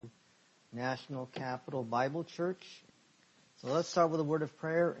National Capital Bible Church. So let's start with a word of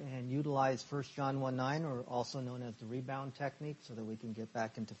prayer and utilize 1 John 1:9, or also known as the rebound technique, so that we can get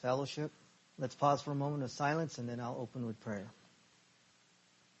back into fellowship. Let's pause for a moment of silence, and then I'll open with prayer.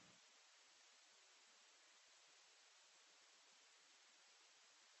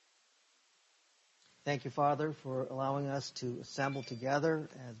 Thank you, Father, for allowing us to assemble together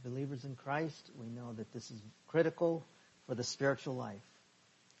as believers in Christ. We know that this is critical for the spiritual life.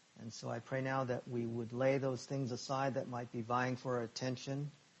 And so I pray now that we would lay those things aside that might be vying for our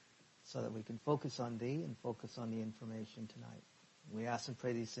attention so that we can focus on Thee and focus on the information tonight. We ask and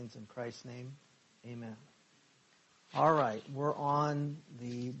pray these things in Christ's name. Amen. All right, we're on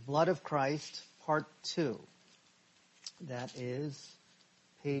the blood of Christ, part 2. That is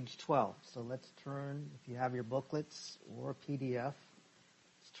page 12. So let's turn, if you have your booklets or PDF,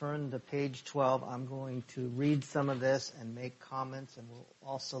 let's turn to page 12. I'm going to read some of this and make comments, and we'll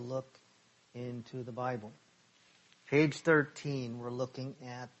also look into the Bible. Page 13, we're looking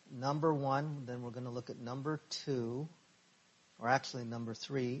at number 1, then we're going to look at number 2, or actually number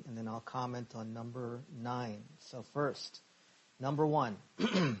 3, and then I'll comment on number 9. So first, number 1,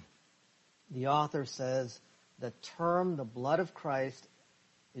 the author says the term the blood of Christ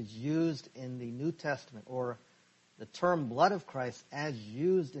is used in the New Testament, or the term blood of Christ as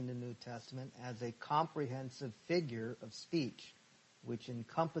used in the New Testament as a comprehensive figure of speech, which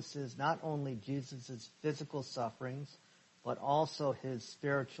encompasses not only Jesus' physical sufferings, but also his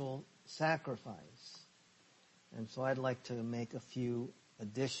spiritual sacrifice. And so I'd like to make a few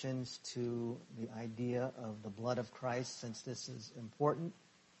additions to the idea of the blood of Christ, since this is important.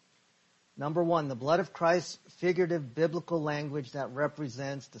 Number 1, the blood of Christ, figurative biblical language that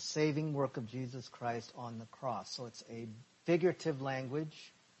represents the saving work of Jesus Christ on the cross. So it's a figurative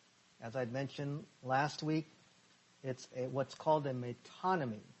language. As I'd mentioned last week, it's what's called a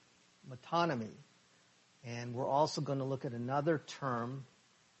metonymy. And we're also going to look at another term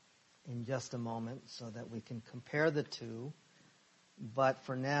in just a moment so that we can compare the two. But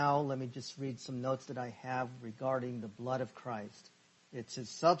for now, let me just read some notes that I have regarding the blood of Christ. It's his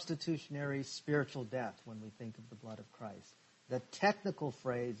substitutionary spiritual death when we think of the blood of Christ. The technical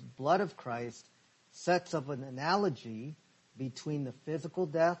phrase, blood of Christ, sets up an analogy between the physical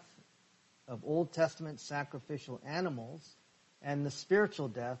death of Old Testament sacrificial animals and the spiritual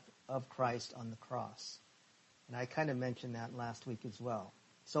death of Christ on the cross. And I kind of mentioned that last week as well.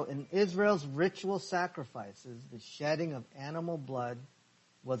 So in Israel's ritual sacrifices, the shedding of animal blood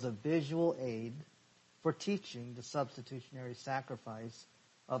was a visual aid for teaching the substitutionary sacrifice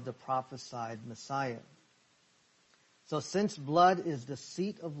of the prophesied Messiah. So since blood is the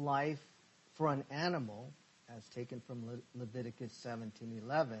seat of life for an animal, as taken from Leviticus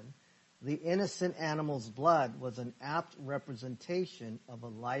 17:11, the innocent animal's blood was an apt representation of a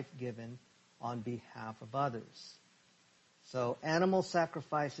life given on behalf of others. So animal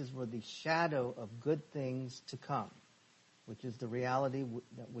sacrifices were the shadow of good things to come, which is the reality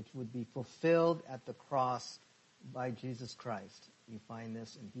which would be fulfilled at the cross by Jesus Christ. You find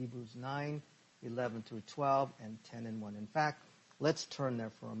this in Hebrews 9:11 through 12, and 10 and 1. In fact, let's turn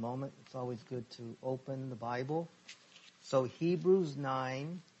there for a moment. It's always good to open the Bible. So Hebrews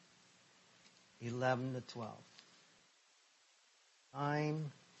 9:11 to 12.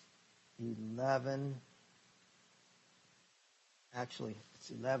 9:11. Actually, it's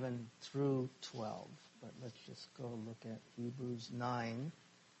 11 through 12. But let's just go look at Hebrews 9.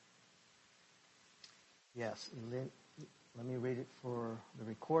 Yes, let me read it for the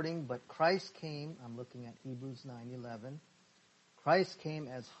recording. But Christ came, I'm looking at Hebrews 9:11. Christ came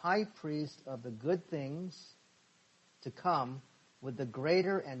as high priest of the good things to come with the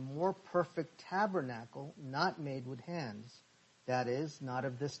greater and more perfect tabernacle not made with hands, that is, not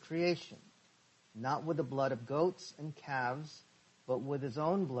of this creation. Not with the blood of goats and calves, but with his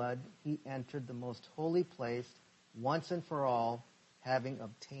own blood he entered the most holy place once and for all, having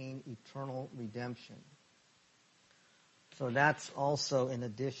obtained eternal redemption. So that's also in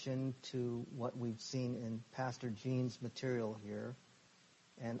addition to what we've seen in Pastor Gene's material here.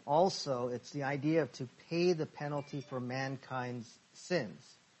 And also it's the idea of to pay the penalty for mankind's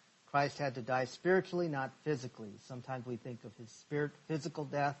sins. Christ had to die spiritually, not physically. Sometimes we think of his physical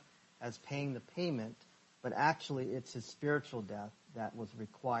death as paying the payment, but actually it's his spiritual death that was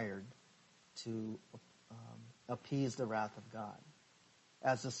required to appease the wrath of God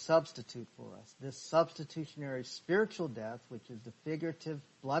as a substitute for us. This substitutionary spiritual death, which is the figurative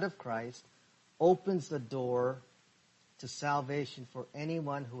blood of Christ, opens the door to salvation for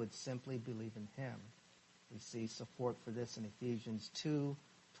anyone who would simply believe in him. We see support for this in Ephesians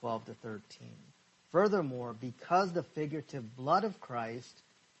 2:12 to 13. Furthermore, because the figurative blood of Christ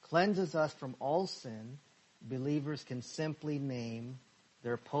cleanses us from all sin, believers can simply name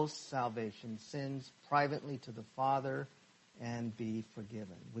their post-salvation sins privately to the Father and be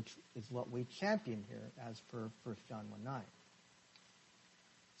forgiven, which is what we champion here as per 1 John 1:9.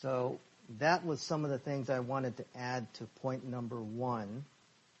 So that was some of the things I wanted to add to point number 1.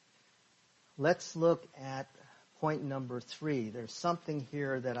 Let's look at point number 3. There's something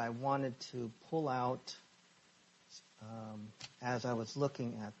here that I wanted to pull out as I was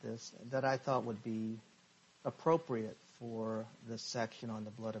looking at this that I thought would be appropriate for this section on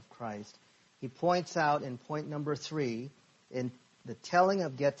the blood of Christ. He points out in point number 3, in the telling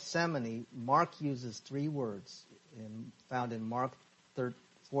of Gethsemane, Mark uses 3 words found in Mark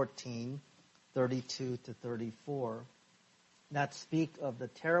 14:32 to 34, that speak of the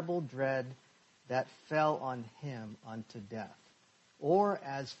terrible dread that fell on him unto death, or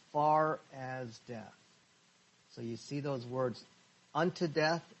as far as death. So you see those words, unto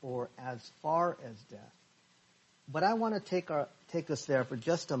death or as far as death. But I want to take us there for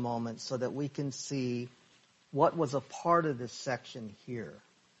just a moment so that we can see what was a part of this section here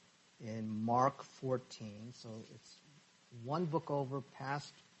in Mark 14. So it's one book over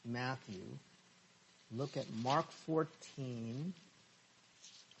past Matthew. Look at Mark 14.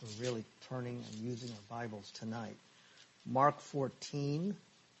 We're really turning and using our Bibles tonight. Mark 14.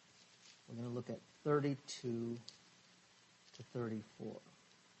 We're going to look at 32 to 34.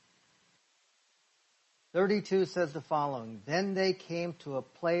 32 says the following, Then they came to a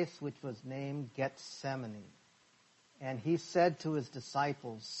place which was named Gethsemane, and he said to his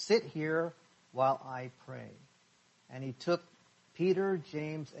disciples, Sit here while I pray. And he took Peter,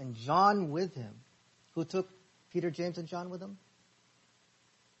 James, and John with him. Who took Peter, James, and John with him?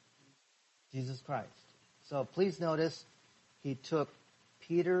 Jesus Christ. So please notice, he took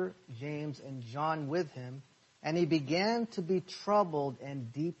Peter, James, and John with him, and he began to be troubled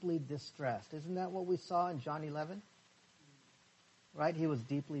and deeply distressed. Isn't that what we saw in John 11? Right? He was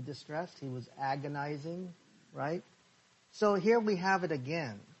deeply distressed. He was agonizing, right? So here we have it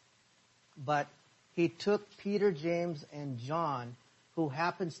again. But he took Peter, James, and John, who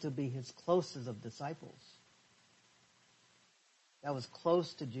happens to be his closest of disciples. That was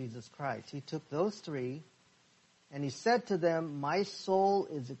close to Jesus Christ. He took those 3, and he said to them, My soul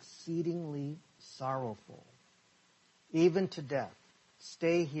is exceedingly sorrowful, even to death.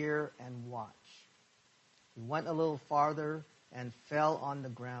 Stay here and watch. He went a little farther and fell on the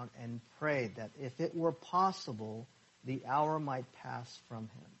ground and prayed that if it were possible, the hour might pass from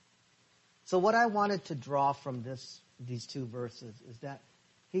him. So what I wanted to draw from these 2 verses is that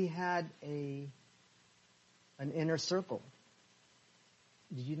he had an inner circle.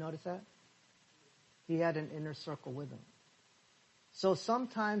 Did you notice that? He had an inner circle with him. So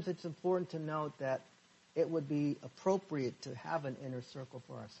sometimes it's important to note that it would be appropriate to have an inner circle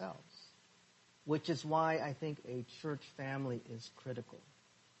for ourselves, which is why I think a church family is critical.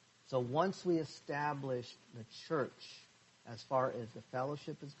 So once we establish the church as far as the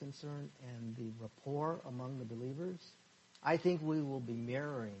fellowship is concerned and the rapport among the believers, I think we will be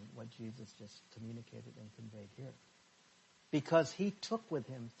mirroring what Jesus just communicated and conveyed here. Because he took with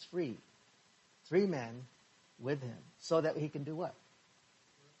him 3 men with him, so that he can do what?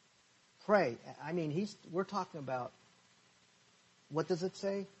 Pray. I mean, we're talking about, what does it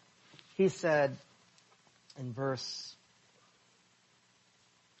say? He said in verse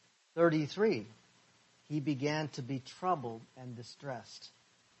 33, he began to be troubled and distressed.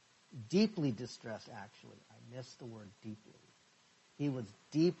 Deeply distressed, actually. I missed the word deeply. He was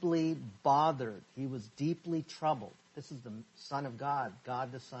deeply bothered. He was deeply troubled. This is the Son of God,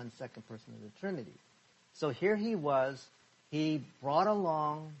 God the Son, second person of the Trinity. So here he was. He brought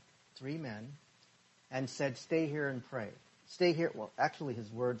along 3 men and said, Stay here and pray. Stay here. Well, actually his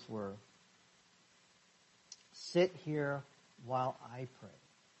words were, Sit here while I pray.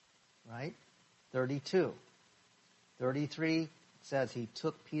 Right? 32. 33 says he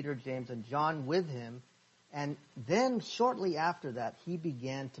took Peter, James, and John with him, and then shortly after that he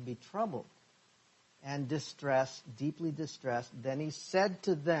began to be troubled and distressed, deeply distressed. Then he said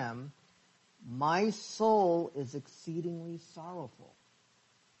to them, My soul is exceedingly sorrowful.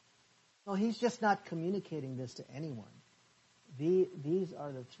 So he's just not communicating this to anyone. These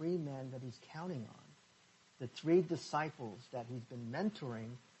are the 3 men that he's counting on, the 3 disciples that he's been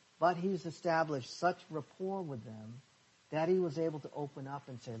mentoring, but he's established such rapport with them that he was able to open up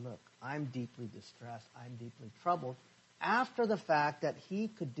and say, Look, I'm deeply distressed, I'm deeply troubled, after the fact that he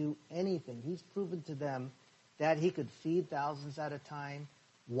could do anything. He's proven to them that he could feed thousands at a time,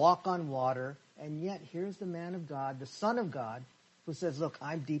 walk on water, and yet here's the man of God, the Son of God, who says, Look,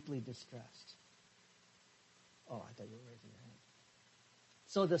 I'm deeply distressed. Oh, I thought you were raising your hand.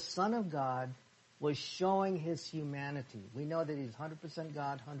 So the Son of God was showing his humanity. We know that he's 100%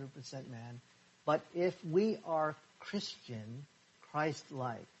 God, 100% man. But if we are Christian,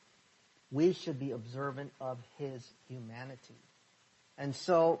 Christ-like, we should be observant of his humanity. And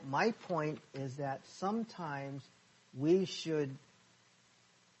so my point is that sometimes we should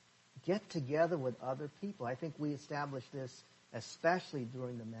get together with other people. I think we established this especially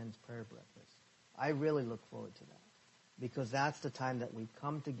during the men's prayer breakfast. I really look forward to that because that's the time that we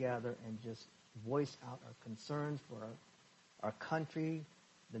come together and just voice out our concerns for our country,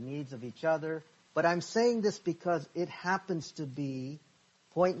 the needs of each other. But I'm saying this because it happens to be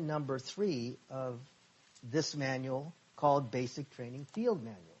point number 3 of this manual called Basic Training Field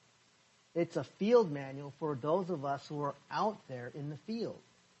Manual. It's a field manual for those of us who are out there in the field.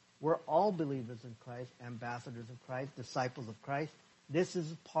 We're all believers in Christ, ambassadors of Christ, disciples of Christ. This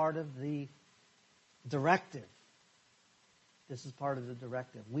is part of the directive. This is part of the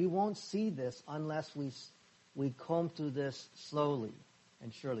directive. We won't see this unless we comb through this slowly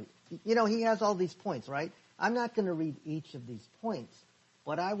and surely. You know, he has all these points, right? I'm not going to read each of these points,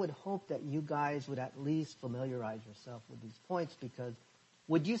 but I would hope that you guys would at least familiarize yourself with these points because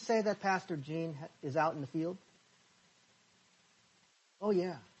would you say that Pastor Gene is out in the field? Oh,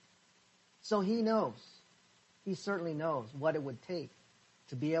 yeah. So he knows. He certainly knows what it would take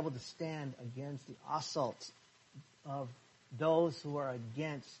to be able to stand against the assaults of those who are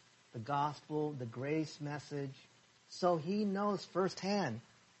against the gospel, the grace message. So he knows firsthand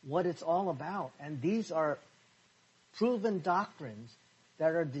what it's all about. And these are proven doctrines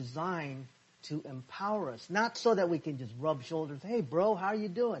that are designed to empower us, not so that we can just rub shoulders. Hey, bro, how are you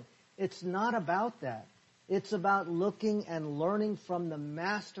doing? It's not about that. It's about looking and learning from the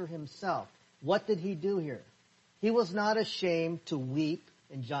Master himself. What did he do here? He was not ashamed to weep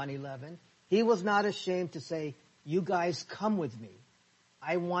in John 11. He was not ashamed to say, you guys come with me.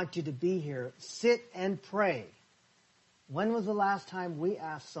 I want you to be here. Sit and pray. When was the last time we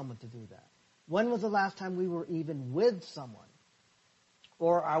asked someone to do that? When was the last time we were even with someone?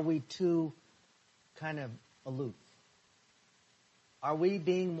 Or are we too kind of aloof? Are we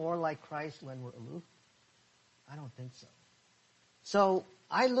being more like Christ when we're aloof? I don't think so. So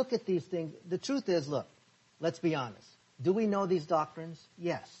I look at these things. The truth is, look, let's be honest. Do we know these doctrines?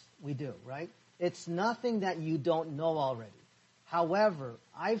 Yes, we do, right? It's nothing that you don't know already. However,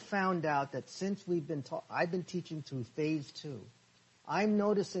 I found out that since I've been teaching through phase 2, I'm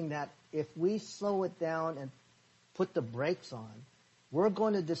noticing that if we slow it down and put the brakes on, we're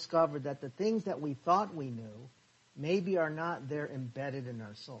going to discover that the things that we thought we knew maybe are not there embedded in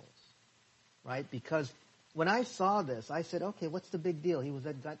our souls, right? Because when I saw this, I said, okay, what's the big deal? He was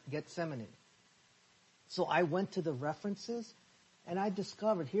at Gethsemane. So I went to the references, and I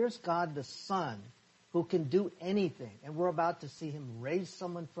discovered here's God the Son who can do anything, and we're about to see him raise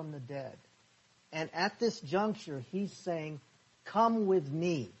someone from the dead. And at this juncture, he's saying, come with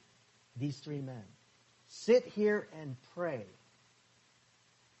me, these 3 men. Sit here and pray.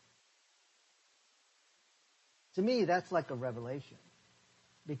 To me, that's like a revelation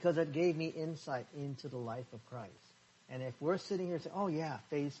because it gave me insight into the life of Christ. And if we're sitting here saying, oh yeah,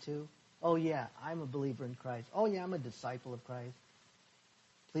 phase 2, oh yeah, I'm a believer in Christ, oh yeah, I'm a disciple of Christ,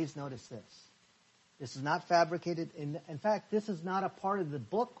 please notice this. This is not fabricated. In fact, this is not a part of the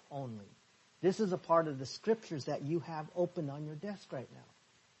book only. This is a part of the scriptures that you have open on your desk right now.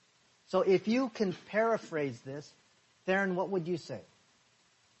 So if you can paraphrase this, Theron, what would you say?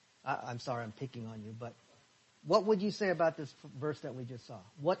 I'm sorry, I'm picking on you, but what would you say about this verse that we just saw?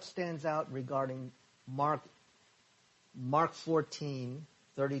 What stands out regarding Mark 14,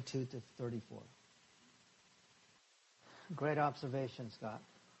 32 to 34? Great observation, Scott.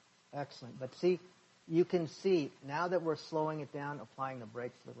 Excellent. But see, you can see, now that we're slowing it down, applying the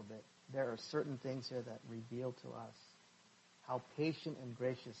brakes a little bit, there are certain things here that reveal to us how patient and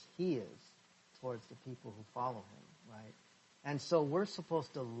gracious he is towards the people who follow him, right? And so we're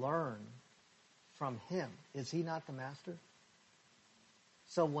supposed to learn from him. Is he not the master?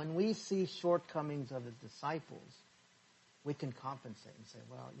 So when we see shortcomings of his disciples, we can compensate and say,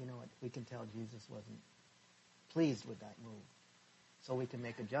 well, you know what, we can tell Jesus wasn't pleased with that move. So we can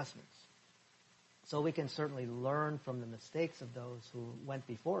make adjustments. So we can certainly learn from the mistakes of those who went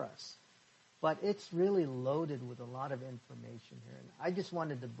before us. But it's really loaded with a lot of information here. And I just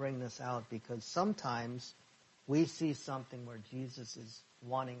wanted to bring this out because sometimes we see something where Jesus is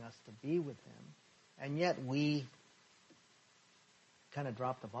wanting us to be with him, and yet we kind of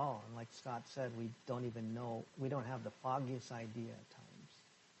drop the ball. And like Scott said, we don't even know, we don't have the foggiest idea at times,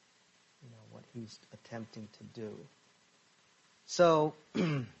 you know, what he's attempting to do. So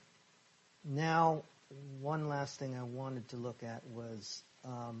now, one last thing I wanted to look at was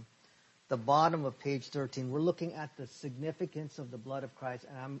the bottom of page 13. We're looking at the significance of the blood of Christ,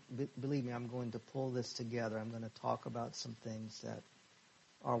 and believe me, I'm going to pull this together. I'm going to talk about some things that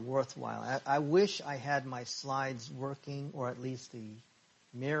are worthwhile. I wish I had my slides working, or at least the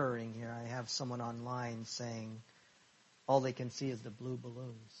mirroring here. I have someone online saying all they can see is the blue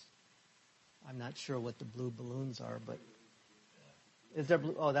balloons. I'm not sure what the blue balloons are, but is there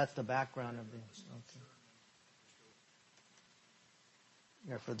blue? Oh, that's the background of the. Okay.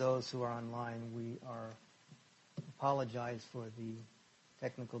 Yeah, for those who are online, we apologize for the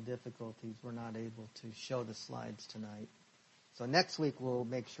technical difficulties. We're not able to show the slides tonight. So next week we'll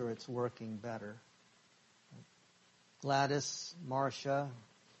make sure it's working better. Gladys, Marcia,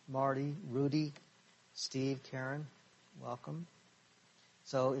 Marty, Rudy, Steve, Karen, welcome.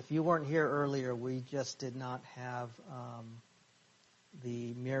 So if you weren't here earlier, we just did not have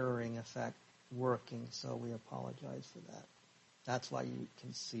the mirroring effect working, so we apologize for that. That's why you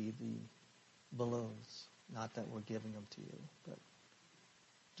can see the balloons. Not that we're giving them to you, but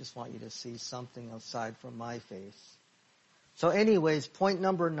just want you to see something aside from my face. So anyways, point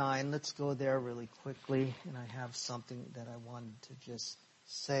number 9, let's go there really quickly. And I have something that I wanted to just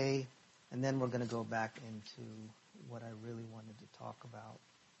say. And then we're going to go back into what I really wanted to talk about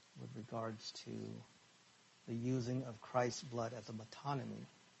with regards to the using of Christ's blood as a metonymy.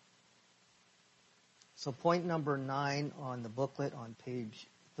 So point number 9 on the booklet on page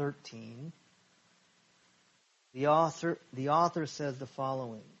 13. The author says the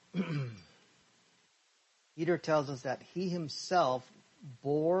following. Peter tells us that he himself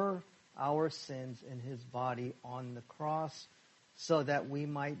bore our sins in his body on the cross so that we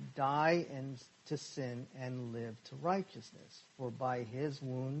might die to sin and live to righteousness. For by his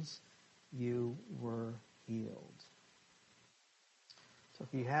wounds you were healed. So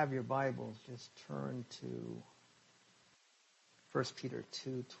if you have your Bibles, just turn to 1 Peter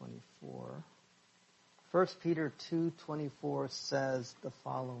 2:24. 1 Peter 2:24 says the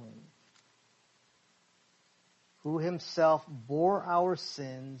following. Who himself bore our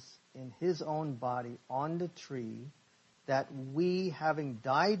sins in his own body on the tree, that we, having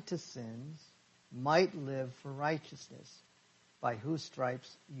died to sins, might live for righteousness, by whose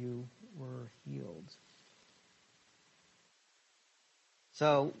stripes you were healed.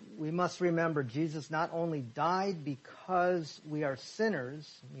 So we must remember Jesus not only died because we are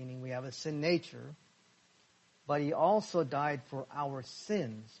sinners, meaning we have a sin nature, but he also died for our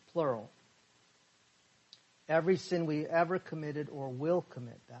sins, plural. Every sin we ever committed or will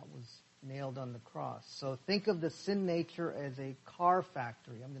commit, that was nailed on the cross. So think of the sin nature as a car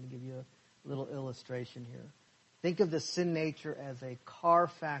factory. I'm going to give you a little illustration here. Think of the sin nature as a car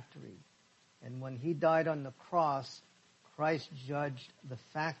factory. And when he died on the cross, Christ judged the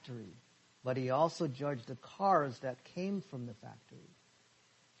factory, but he also judged the cars that came from the factory.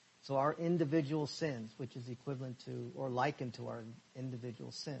 So our individual sins, which is equivalent to or likened to our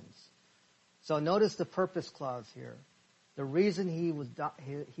individual sins. So notice the purpose clause here. The reason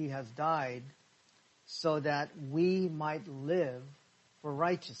he has died so that we might live for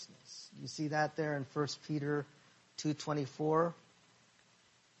righteousness. You see that there in 1 Peter 2:24?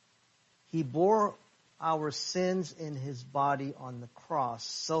 He bore our sins in his body on the cross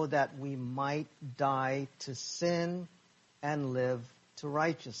so that we might die to sin and live to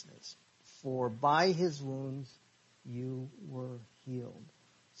righteousness. For by his wounds you were healed.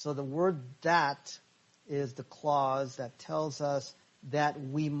 So the word "that" is the clause that tells us that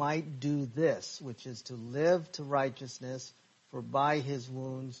we might do this, which is to live to righteousness, for by his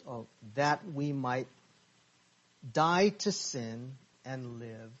wounds, that we might die to sin and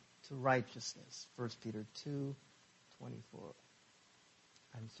live to righteousness. 1 Peter 2:24.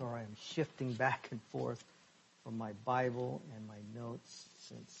 I'm sorry, I'm shifting back and forth from my Bible and my notes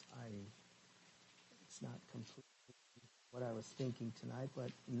since it's not complete what I was thinking tonight, but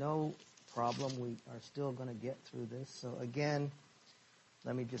no problem. We are still going to get through this. So again,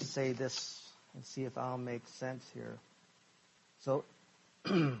 let me just say this and see if I'll make sense here. So,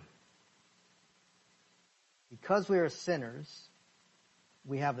 because we are sinners,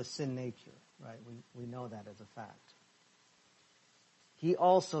 we have a sin nature, right? We know that as a fact. He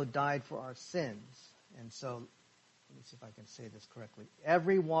also died for our sins. And so, let me see if I can say this correctly.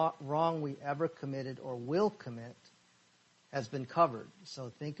 Every wrong we ever committed or will commit has been covered.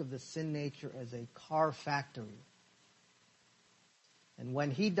 So think of the sin nature as a car factory. And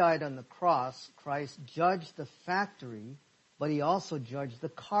when he died on the cross, Christ judged the factory, but he also judged the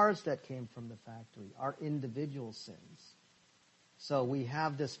cars that came from the factory, our individual sins. So we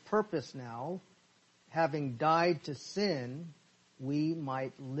have this purpose now, having died to sin, we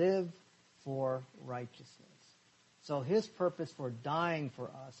might live for righteousness. So his purpose for dying for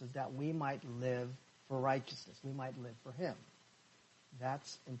us is that we might live for righteousness. We might live for him.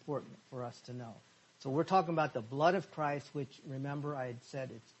 That's important for us to know. So we're talking about the blood of Christ, which, remember, I had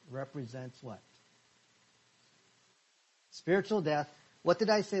said it represents what? Spiritual death. What did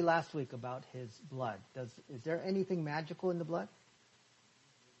I say last week about his blood? Is there anything magical in the blood?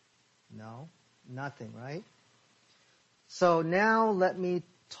 No, nothing, right? So now let me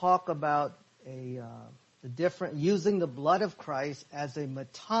talk about using the blood of Christ as a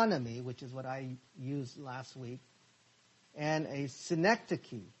metonymy, which is what I used last week, and a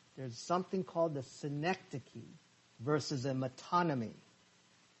synecdoche. There's something called the synecdoche versus a metonymy.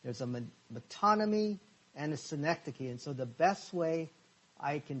 There's a metonymy and a synecdoche. And so the best way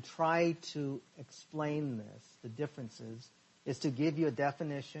I can try to explain this, the differences, is to give you a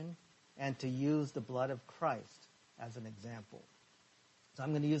definition and to use the blood of Christ as an example. So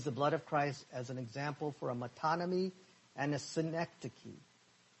I'm going to use the blood of Christ as an example for a metonymy and a synecdoche.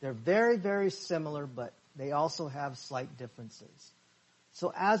 They're very, very similar, but they also have slight differences.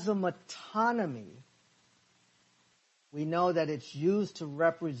 So as a metonymy, we know that it's used to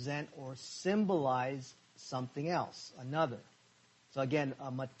represent or symbolize something else, another. So again, a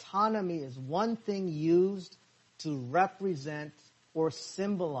metonymy is one thing used to represent or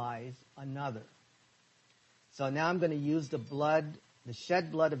symbolize another. So now I'm going to use the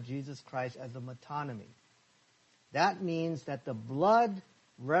shed blood of Jesus Christ as a metonymy. That means that the blood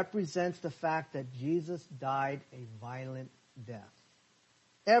represents the fact that Jesus died a violent death.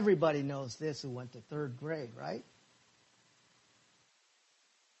 Everybody knows this who went to third grade, right?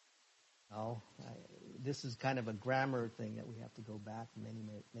 No, this is kind of a grammar thing that we have to go back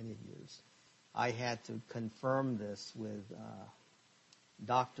many years. I had to confirm this with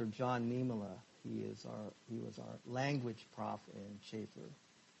Dr. John Niemela. He was our language prof in Schaefer.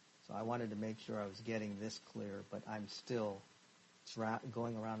 So I wanted to make sure I was getting this clear, but I'm still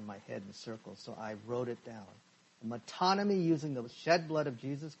going around my head in circles. So I wrote it down. A metonymy using the shed blood of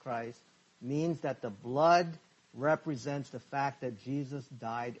Jesus Christ means that the blood represents the fact that Jesus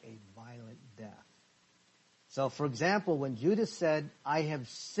died a violent death. So, for example, when Judas said, "I have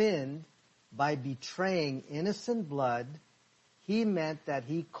sinned by betraying innocent blood," he meant that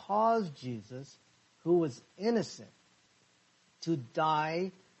he caused Jesus, who was innocent, to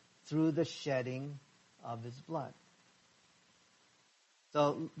die through the shedding of his blood.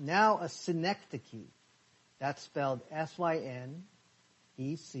 So now a synecdoche, that's spelled Synecdoche,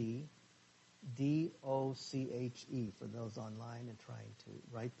 for those online and trying to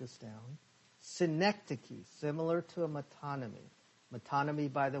write this down. Synecdoche, similar to a metonymy.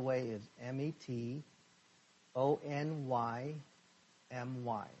 Metonymy, by the way, is Metonymy.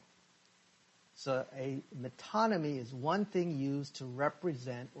 So a metonymy is one thing used to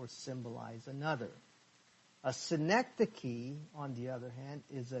represent or symbolize another. A synecdoche, on the other hand,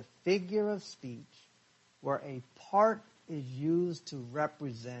 is a figure of speech where a part is used to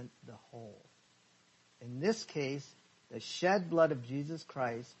represent the whole. In this case, the shed blood of Jesus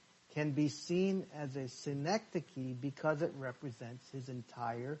Christ can be seen as a synecdoche because it represents his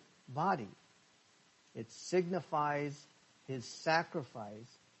entire body. It signifies his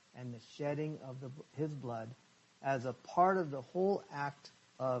sacrifice and the shedding of his blood as a part of the whole act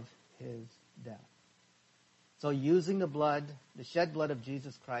of his death. So using the shed blood of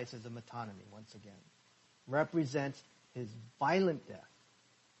Jesus Christ as a metonymy, once again, represents his violent death.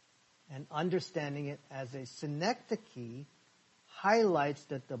 And understanding it as a synecdoche highlights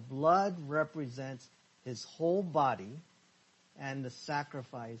that the blood represents his whole body and the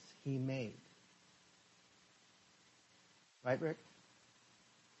sacrifice he made. Right, Rick?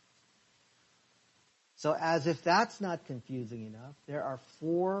 So as if that's not confusing enough, there are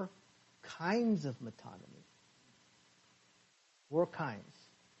 4 kinds of metonymy. 4 kinds.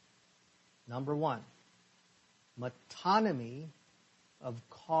 Number 1, metonymy of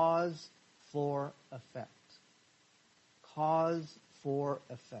cause for effect. Cause for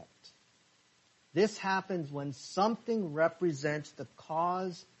effect. This happens when something represents the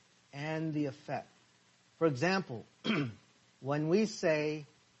cause and the effect. For example, when we say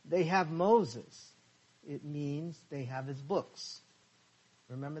they have Moses, it means they have his books.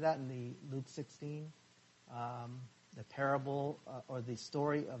 Remember that in the Luke 16, the parable or the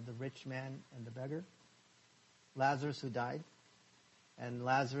story of the rich man and the beggar, Lazarus who died, and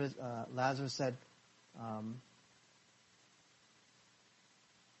Lazarus said,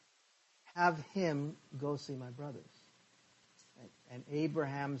 "Have him go see my brothers." And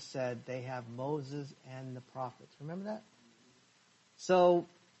Abraham said, "They have Moses and the prophets." Remember that? So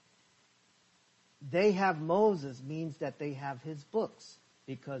they have Moses means that they have his books,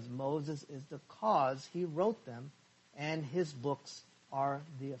 because Moses is the cause. He wrote them, and his books are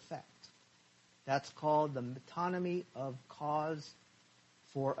the effect. That's called the metonymy of cause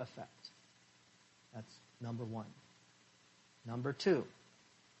for effect. That's number one. Number two,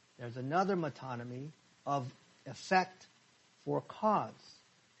 there's another metonymy of effect for cause.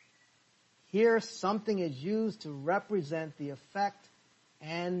 Here, something is used to represent the effect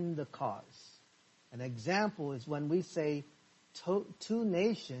and the cause. An example is when we say, two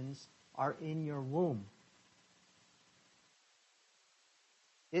nations are in your womb.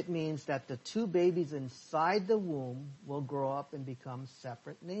 It means that the two babies inside the womb will grow up and become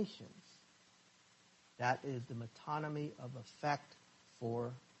separate nations. That is the metonymy of effect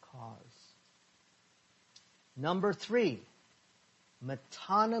for cause. Number three,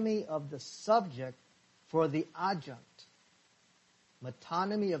 metonymy of the subject for the adjunct.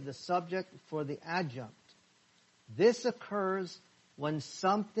 Metonymy of the subject for the adjunct. This occurs when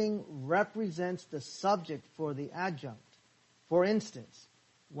something represents the subject for the adjunct. For instance,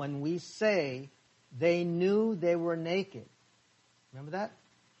 when we say, they knew they were naked. Remember that?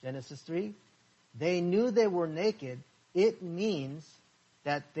 Genesis 3. They knew they were naked. It means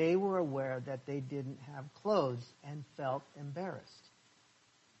that they were aware that they didn't have clothes and felt embarrassed.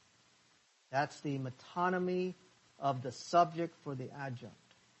 That's the metonymy of the subject for the adjunct.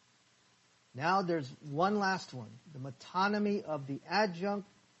 Now there's one last one, the metonymy of the adjunct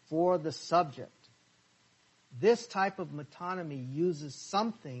for the subject. This type of metonymy uses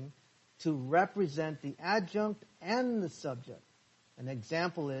something to represent the adjunct and the subject. An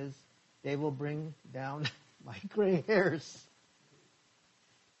example is, they will bring down my gray hairs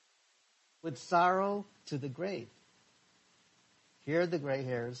with sorrow to the grave. Here the gray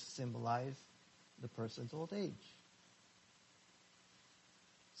hairs symbolize the person's old age.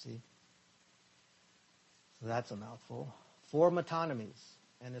 See? So that's a mouthful. 4 metonymies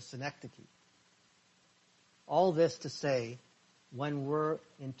and a synecdoche. All this to say, when we're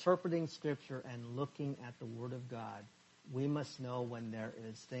interpreting Scripture and looking at the Word of God, we must know when there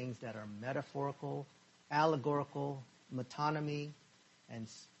is things that are metaphorical, allegorical, metonymy, and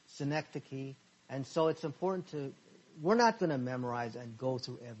synecdoche. And so it's important we're not going to memorize and go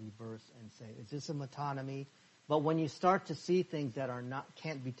through every verse and say, is this a metonymy? But when you start to see things that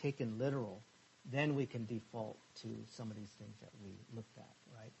can't be taken literal, then we can default to some of these things that we looked at,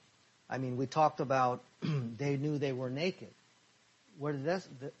 right? I mean, we talked about they knew they were naked. Where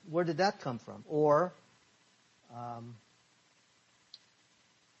did that come from? Or,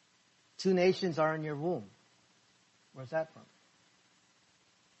 2 nations are in your womb. Where's that from?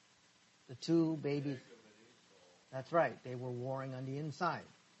 The 2 babies. That's right. They were warring on the inside.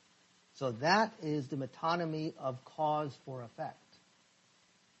 So that is the metonymy of cause for effect.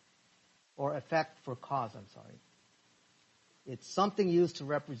 Or effect for cause, I'm sorry. It's something used to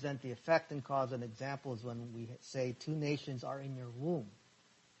represent the effect and cause. An example is when we say 2 nations are in your womb,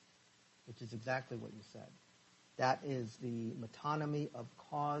 which is exactly what you said. That is the metonymy of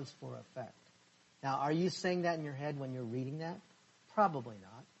cause for effect. Now, are you saying that in your head when you're reading that? Probably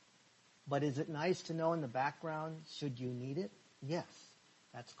not. But is it nice to know in the background, should you need it? Yes.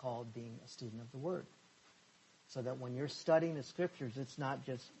 That's called being a student of the Word. So that when you're studying the Scriptures, it's not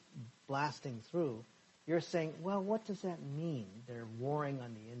just blasting through. You're saying, well, what does that mean? They're warring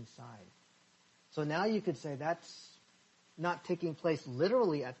on the inside. So now you could say that's not taking place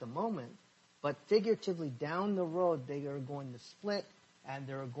literally at the moment, but figuratively down the road, they are going to split, and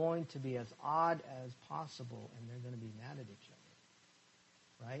they're going to be as odd as possible, and they're going to be mad at each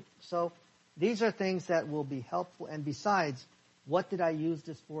other. Right? So these are things that will be helpful. And besides, what did I use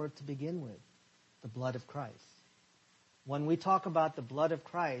this for to begin with? The blood of Christ. When we talk about the blood of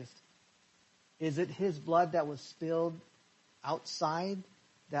Christ, is it his blood that was spilled outside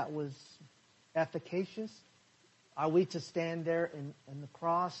that was efficacious? Are we to stand there in the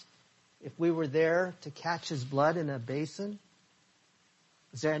cross if we were there to catch his blood in a basin?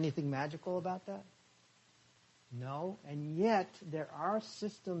 Is there anything magical about that? No. And yet there are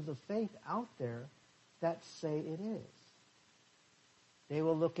systems of faith out there that say it is. They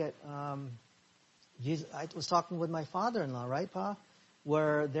will look at Jesus. I was talking with my father-in-law, right, Pa?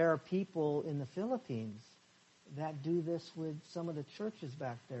 Where there are people in the Philippines that do this with some of the churches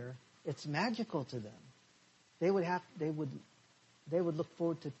back there. It's magical to them. They would look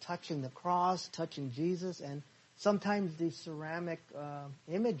forward to touching the cross, touching Jesus, and sometimes these ceramic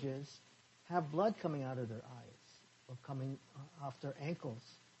images have blood coming out of their eyes or coming off their ankles.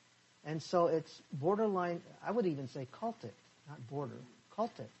 And so it's borderline, I would even say cultic, not border,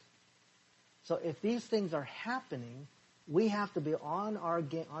 cultic. So if these things are happening, we have to be on our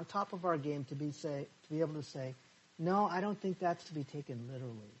game, on top of our game, to be able to say, no, I don't think that's to be taken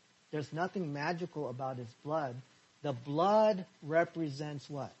literally. There's nothing magical about his blood, The blood represents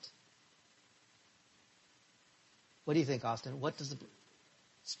what? What do you think, Austin? What does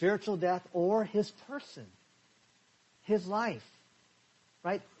spiritual death or his person, his life,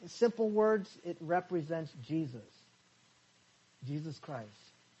 right? In simple words, it represents Jesus. Jesus Christ.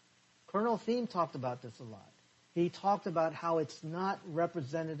 Colonel Thiem talked about this a lot. He talked about how it's not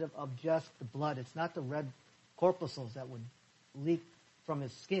representative of just the blood. It's not the red corpuscles that would leak from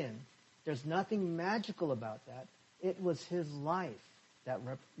his skin. There's nothing magical about that. It was his life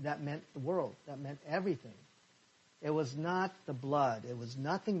that meant the world, that meant everything. It was not the blood. It was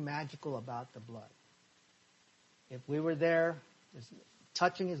nothing magical about the blood. If we were there,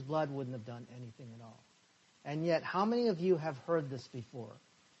 touching his blood wouldn't have done anything at all. And yet, how many of you have heard this before?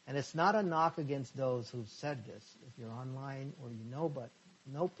 And it's not a knock against those who've said this, if you're online or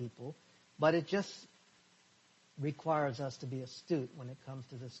you know people, but it just requires us to be astute when it comes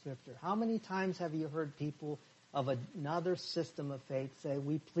to the Scripture. How many times have you heard people of another system of faith say,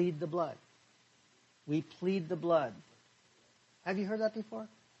 we plead the blood? We plead the blood. Have you heard that before?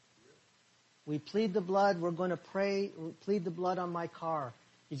 We plead the blood. We're going to pray. We plead the blood on my car.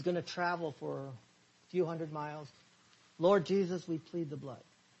 He's going to travel for a few hundred miles. Lord Jesus, we plead the blood.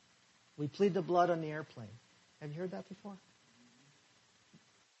 We plead the blood on the airplane. Have you heard that before?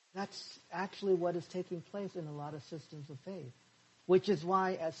 That's actually what is taking place in a lot of systems of faith, which is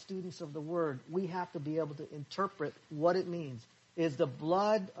why, as students of the Word, we have to be able to interpret what it means. Is the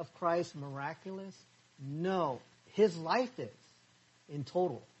blood of Christ miraculous? No. His life is, in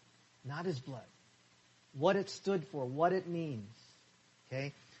total, not his blood. What it stood for, what it means.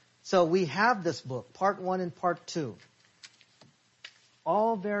 Okay? So we have this book, part 1 and part 2.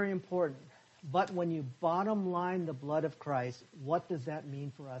 All very important. But when you bottom line the blood of Christ, what does that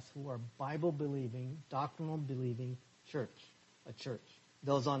mean for us who are Bible-believing, doctrinal-believing church? A church.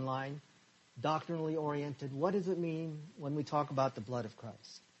 Those online, doctrinally oriented. What does it mean when we talk about the blood of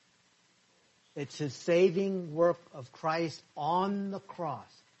Christ? It's his saving work of Christ on the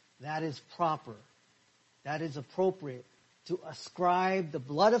cross. That is proper. That is appropriate to ascribe the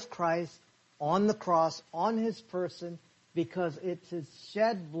blood of Christ on the cross, on his person, because it's his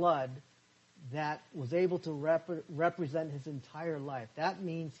shed blood that was able to represent his entire life. That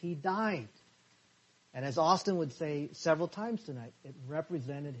means he died. And as Austin would say several times tonight, it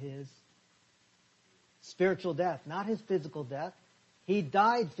represented his spiritual death, not his physical death. He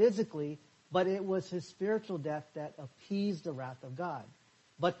died physically, but it was his spiritual death that appeased the wrath of God.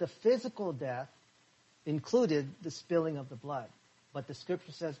 But the physical death included the spilling of the blood. But the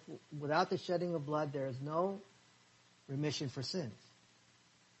Scripture says, without the shedding of blood, there is no remission for sins.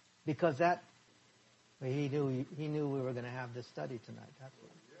 Because he knew we were going to have this study tonight.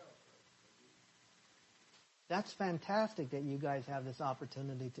 That's fantastic that you guys have this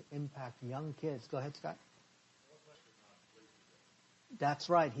opportunity to impact young kids. Go ahead, Scott. That's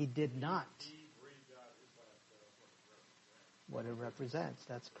right. He did not. What it represents.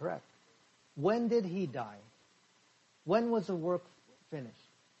 That's correct. When did he die? When was the work finished?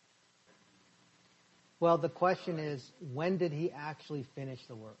 Well, the question is, when did he actually finish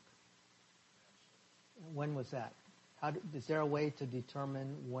the work? When was that? Is there a way to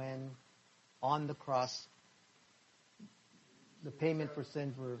determine when on the cross the payment for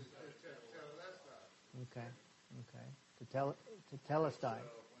sins were? Okay. To tell us die.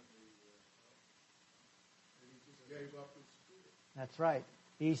 That's right.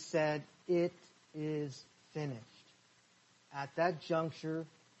 He said, it is finished. At that juncture,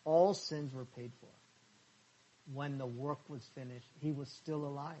 all sins were paid for. When the work was finished, he was still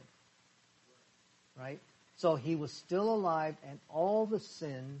alive. Right? So he was still alive and all the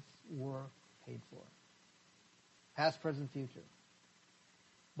sins were paid for. Past, present, future.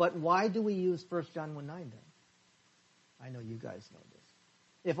 But why do we use 1 John 1:9 then? I know you guys know this.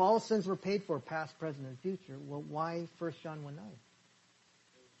 If all sins were paid for, past, present, and future, well, why 1 John 1:9?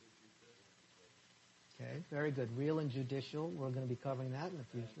 Okay, very good. Real and judicial. We're going to be covering that in the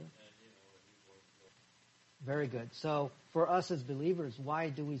future. Very good. So, for us as believers, why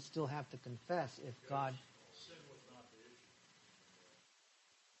do we still have to confess if God...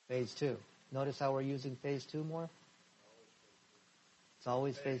 Phase 2. Notice how we're using phase 2 more? It's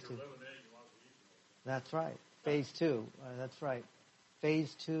always phase 2. That's right. Phase 2. That's right.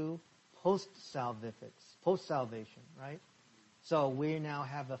 Phase 2, post-salvation, right? So we now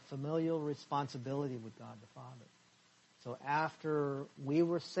have a familial responsibility with God the Father. So after we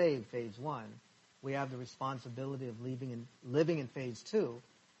were saved, phase 1, we have the responsibility of living in phase 2.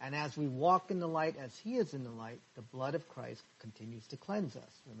 And as we walk in the light, as he is in the light, the blood of Christ continues to cleanse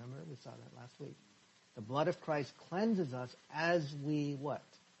us. Remember, we saw that last week. The blood of Christ cleanses us as we what?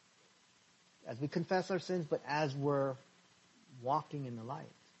 as we confess our sins, but as we're walking in the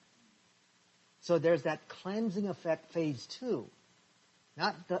light. So there's that cleansing effect, phase 2.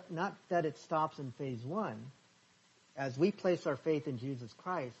 Not that it stops in phase 1. As we place our faith in Jesus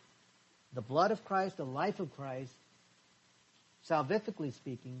Christ, the blood of Christ, the life of Christ, salvifically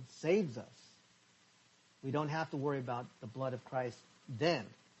speaking, saves us. We don't have to worry about the blood of Christ then,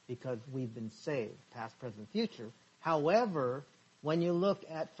 because we've been saved, past, present, future. However, when you look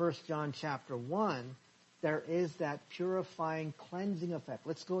at 1 John chapter 1, there is that purifying, cleansing effect.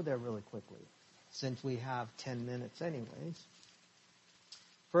 Let's go there really quickly, since we have 10 minutes anyways.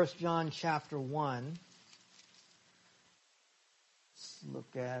 1 John chapter 1. Let's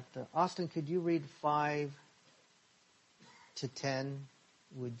look at, Austin, could you read 5 to 10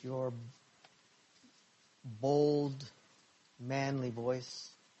 with your bold, manly voice?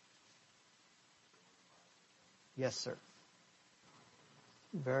 Yes, sir.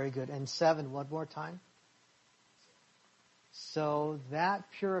 Very good. And 7, one more time. So that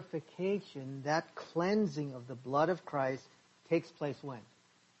purification, that cleansing of the blood of Christ takes place when?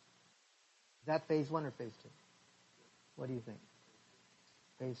 Is that phase 1 or phase 2? What do you think?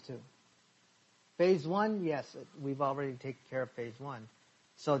 Phase 2. Phase 1, yes, we've already taken care of phase 1.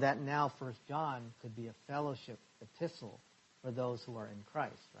 So that now 1 John could be a fellowship epistle for those who are in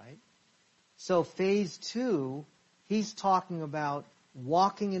Christ, right? So phase 2, he's talking about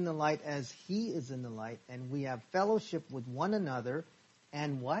walking in the light as he is in the light, and we have fellowship with one another,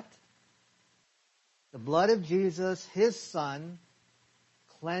 and what? The blood of Jesus, his Son,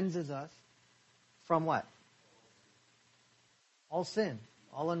 cleanses us from what? All sin,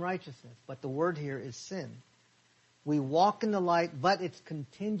 all unrighteousness. But the word here is sin. We walk in the light, but it's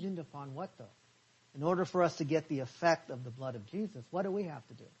contingent upon what though? In order for us to get the effect of the blood of Jesus, what do we have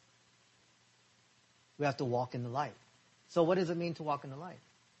to do? We have to walk in the light. So what does it mean to walk in the light?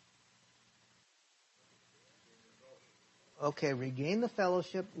 Okay, regain the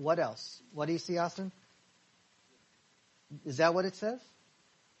fellowship. What else? What do you see, Austin? Is that what it says?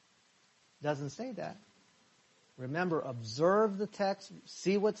 Doesn't say that. Remember, observe the text,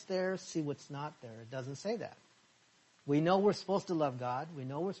 see what's there, see what's not there. It doesn't say that. We know we're supposed to love God. We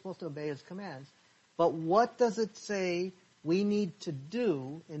know we're supposed to obey his commands. But what does it say we need to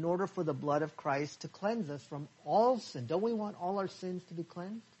do in order for the blood of Christ to cleanse us from all sin? Don't we want all our sins to be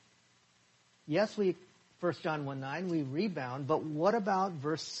cleansed? Yes, 1 John 1:9, we rebound, but what about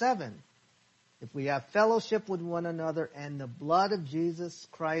verse 7? If we have fellowship with one another and the blood of Jesus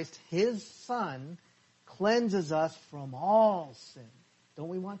Christ, his Son, cleanses us from all sin. Don't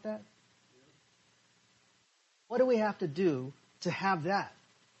we want that? What do we have to do to have that?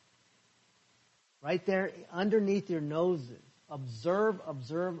 Right there underneath your noses. Observe,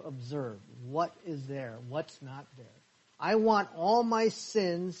 observe, observe. What is there? What's not there? I want all my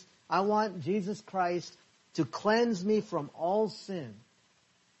sins. I want Jesus Christ to cleanse me from all sin.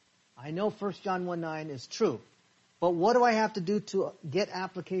 I know 1 John 1:9 is true. But what do I have to do to get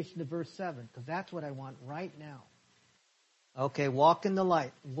application to verse 7? Because that's what I want right now. Okay, walk in the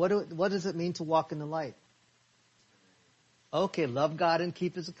light. What does it mean to walk in the light? Okay, love God and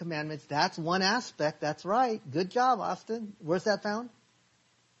keep his commandments. That's one aspect. That's right. Good job, Austin. Where's that found?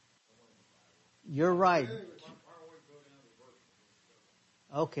 You're right.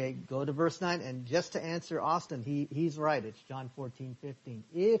 Okay, go to verse 9. And just to answer Austin, he's right. It's John 14:15.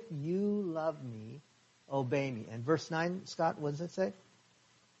 If you love me, obey me. And verse 9, Scott, what does it say?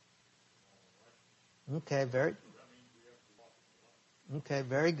 Okay, very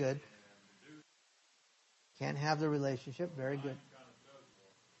good. Can't have the relationship. Very good.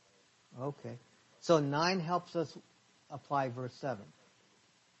 Okay. So 9 helps us apply verse 7.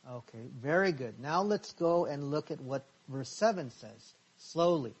 Okay, very good. Now let's go and look at what verse 7 says.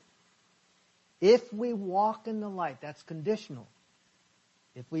 Slowly. If we walk in the light, that's conditional.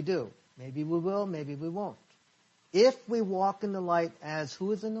 If we do. Maybe we will, maybe we won't. If we walk in the light as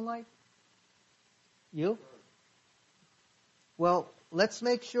who is in the light? You? Well, let's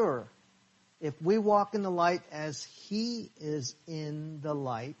make sure. If we walk in the light as he is in the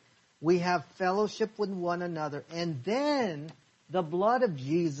light, we have fellowship with one another, and then the blood of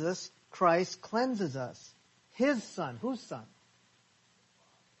Jesus Christ cleanses us. His Son. Whose Son?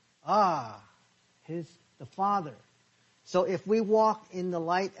 The Father. So if we walk in the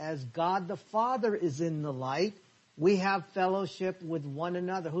light as God the Father is in the light, we have fellowship with one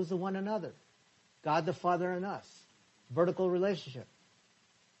another. Who's the one another? God the Father and us. Vertical relationship.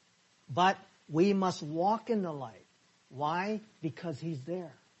 But we must walk in the light. Why? Because he's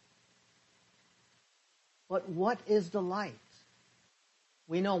there. But what is the light?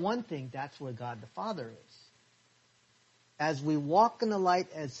 We know one thing, that's where God the Father is. As we walk in the light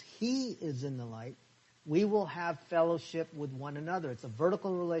as He is in the light, we will have fellowship with one another. It's a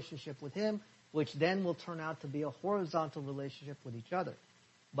vertical relationship with Him, which then will turn out to be a horizontal relationship with each other.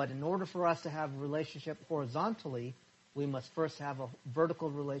 But in order for us to have a relationship horizontally, we must first have a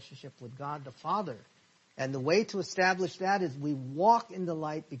vertical relationship with God the Father. And the way to establish that is we walk in the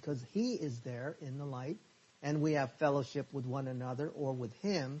light because He is there in the light, and we have fellowship with one another or with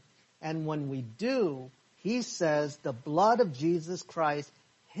Him. And when we do, He says the blood of Jesus Christ,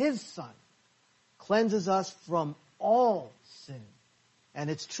 His Son, cleanses us from all sin. And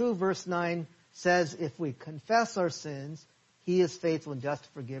it's true, verse 9 says, if we confess our sins, He is faithful and just to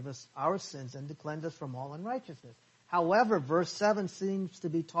forgive us our sins and to cleanse us from all unrighteousness. However, verse 7 seems to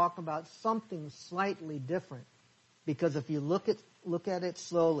be talking about something slightly different. Because if you look at it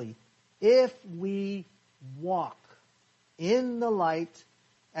slowly, if we walk in the light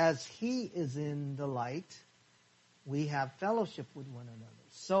as He is in the light, we have fellowship with one another.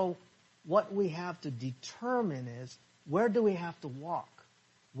 So what we have to determine is, where do we have to walk?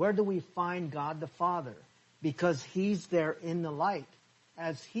 Where do we find God the Father? Because He's there in the light,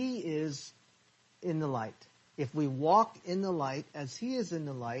 as He is in the light. If we walk in the light as He is in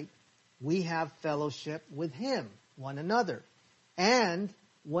the light, we have fellowship with Him, one another. And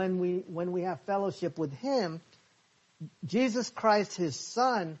when we have fellowship with Him, Jesus Christ, His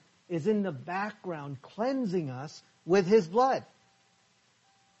Son, is in the background cleansing us with His blood.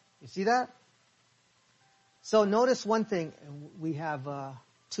 You see that? So notice one thing. We have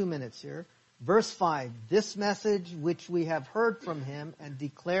 2 minutes here. Verse 5, this message which we have heard from Him and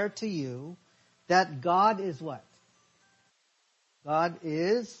declare to you, that God is what? God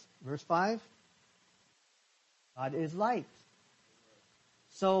is, verse 5, God is light.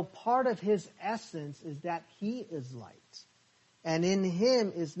 So part of His essence is that He is light. And in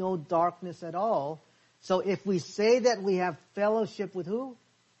Him is no darkness at all. So if we say that we have fellowship with who?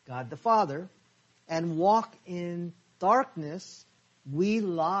 God the Father, and walk in darkness, we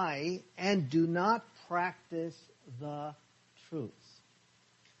lie and do not practice the truth.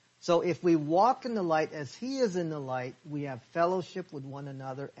 So if we walk in the light as He is in the light, we have fellowship with one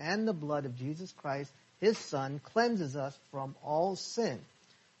another, and the blood of Jesus Christ, His Son, cleanses us from all sin.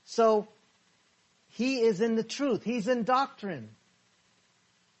 So He is in the truth. He's in doctrine.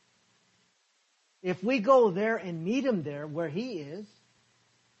 If we go there and meet Him there where He is,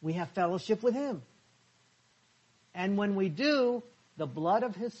 we have fellowship with Him. And when we do, the blood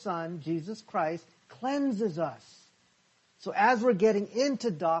of His Son, Jesus Christ, cleanses us. So as we're getting into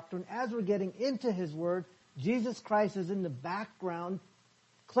doctrine, as we're getting into His Word, Jesus Christ is in the background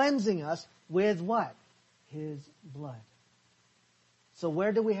cleansing us with what? His blood. So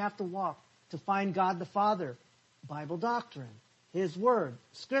where do we have to walk to find God the Father? Bible doctrine, His Word,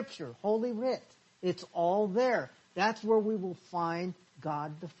 Scripture, Holy Writ. It's all there. That's where we will find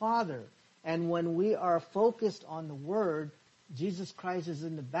God the Father. And when we are focused on the Word, Jesus Christ is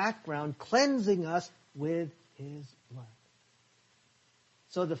in the background cleansing us with His blood.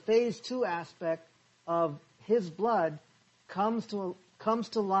 So the phase 2 aspect of His blood comes to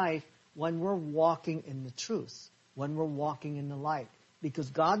life when we're walking in the truth, when we're walking in the light. Because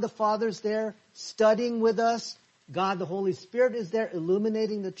God the Father is there studying with us. God the Holy Spirit is there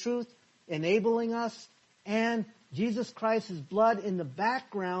illuminating the truth, enabling us. And Jesus Christ's blood in the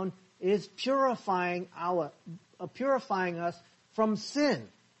background is purifying us from sin.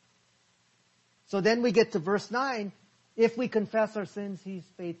 So then we get to verse 9. If we confess our sins, He's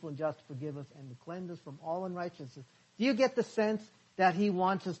faithful and just to forgive us and to cleanse us from all unrighteousness. Do you get the sense that He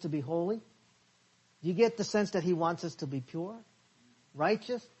wants us to be holy? Do you get the sense that He wants us to be pure,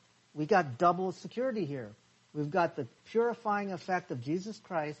 righteous? We got double security here. We've got the purifying effect of Jesus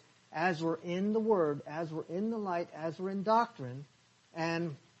Christ as we're in the Word, as we're in the light, as we're in doctrine,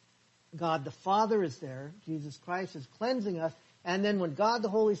 and God the Father is there. Jesus Christ is cleansing us. And then when God the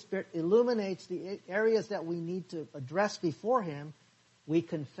Holy Spirit illuminates the areas that we need to address before Him, we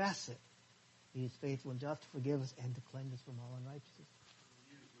confess it. He is faithful and just to forgive us and to cleanse us from all unrighteousness.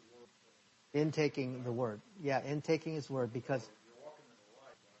 Intaking the Word. Yeah, intaking His Word, because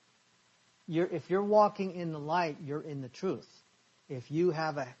if you're walking in the light, you're in the truth. If you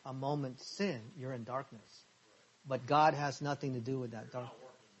have a moment's sin, you're in darkness. But God has nothing to do with that darkness.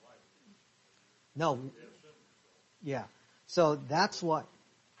 No. Yeah. So that's what.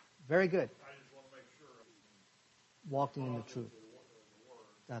 Very good. Walking in the truth.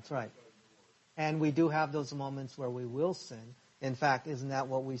 That's right. And we do have those moments where we will sin. In fact, isn't that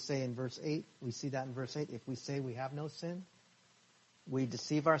what we say in verse 8? We see that in verse 8. If we say we have no sin, we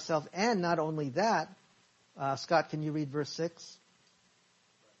deceive ourselves. And not only that, Scott, can you read verse 6?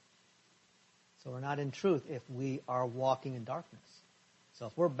 So we're not in truth if we are walking in darkness. So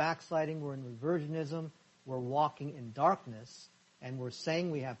if we're backsliding, we're in reversionism, we're walking in darkness, and we're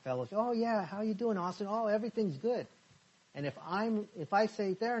saying we have fellowship. Oh yeah, how you doing, Austin? Oh, everything's good. And if I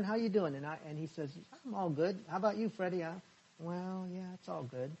say, Theron, how you doing? And he says, I'm all good. How about you, Freddie? Well, yeah, it's all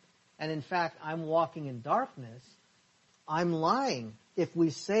good. And in fact, I'm walking in darkness. I'm lying. If we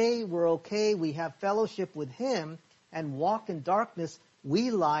say we're okay, we have fellowship with him, and walk in darkness,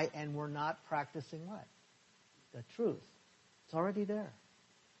 we lie and we're not practicing what? The truth. It's already there.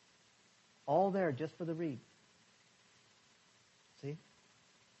 All there just for the read. See?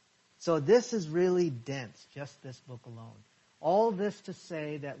 So this is really dense, just this book alone. All this to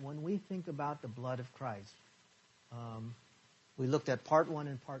say that when we think about the blood of Christ, we looked at part 1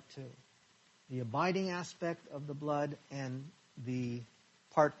 and part 2. The abiding aspect of the blood, and the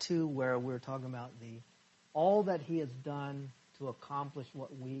part 2 where we're talking about all that he has done to accomplish what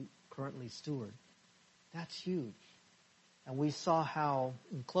we currently steward. That's huge. And we saw how,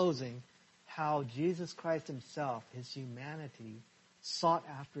 in closing, how Jesus Christ himself, his humanity, sought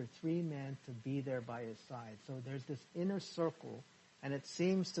after 3 men to be there by his side. So there's this inner circle, and it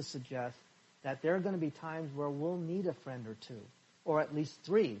seems to suggest that there are going to be times where we'll need a friend or 2, or at least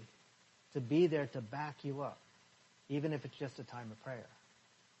 3, to be there to back you up, even if it's just a time of prayer.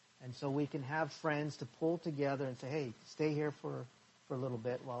 And so we can have friends to pull together and say, hey, stay here for a little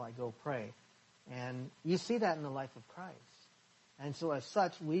bit while I go pray. And you see that in the life of Christ. And so as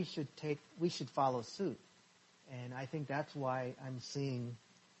such, we should follow suit. And I think that's why I'm seeing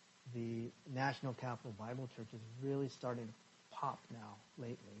the National Capital Bible Church is really starting to pop now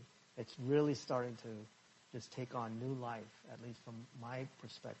lately. It's really starting to just take on new life, at least from my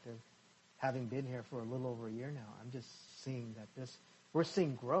perspective. Having been here for a little over a year now, I'm just seeing that we're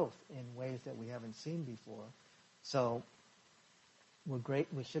seeing growth in ways that we haven't seen before. So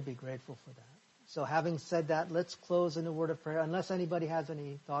we should be grateful for that. So having said that, let's close in a word of prayer, unless anybody has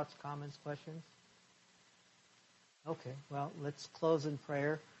any thoughts, comments, questions. Okay, well, let's close in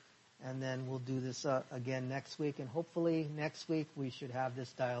prayer, and then we'll do this again next week, and hopefully next week we should have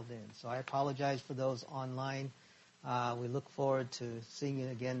this dialed in. So I apologize for those online. We look forward to seeing you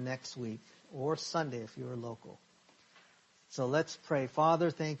again next week, or Sunday if you're local. So let's pray.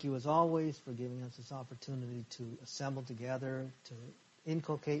 Father, thank you as always for giving us this opportunity to assemble together, to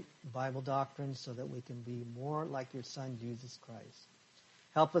inculcate Bible doctrine so that we can be more like your Son, Jesus Christ.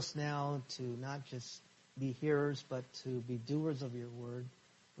 Help us now to not just be hearers, but to be doers of your word.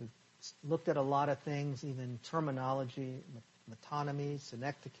 We've looked at a lot of things, even terminology, metonymy,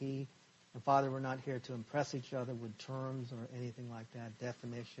 synecdoche. And Father, we're not here to impress each other with terms or anything like that,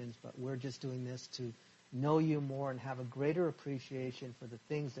 definitions, but we're just doing this to know you more and have a greater appreciation for the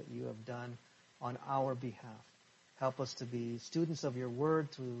things that you have done on our behalf. Help us to be students of your word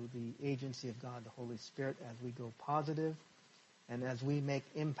through the agency of God, the Holy Spirit, as we go positive. And as we make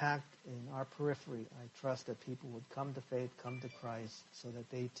impact in our periphery, I trust that people would come to faith, come to Christ, so that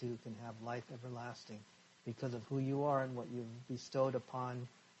they too can have life everlasting because of who you are and what you've bestowed upon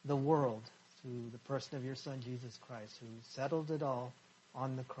the world through the person of your Son, Jesus Christ, who settled it all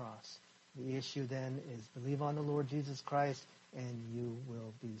on the cross. The issue then is believe on the Lord Jesus Christ and you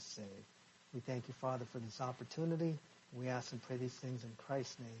will be saved. We thank you, Father, for this opportunity. We ask and pray these things in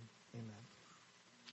Christ's name. Amen.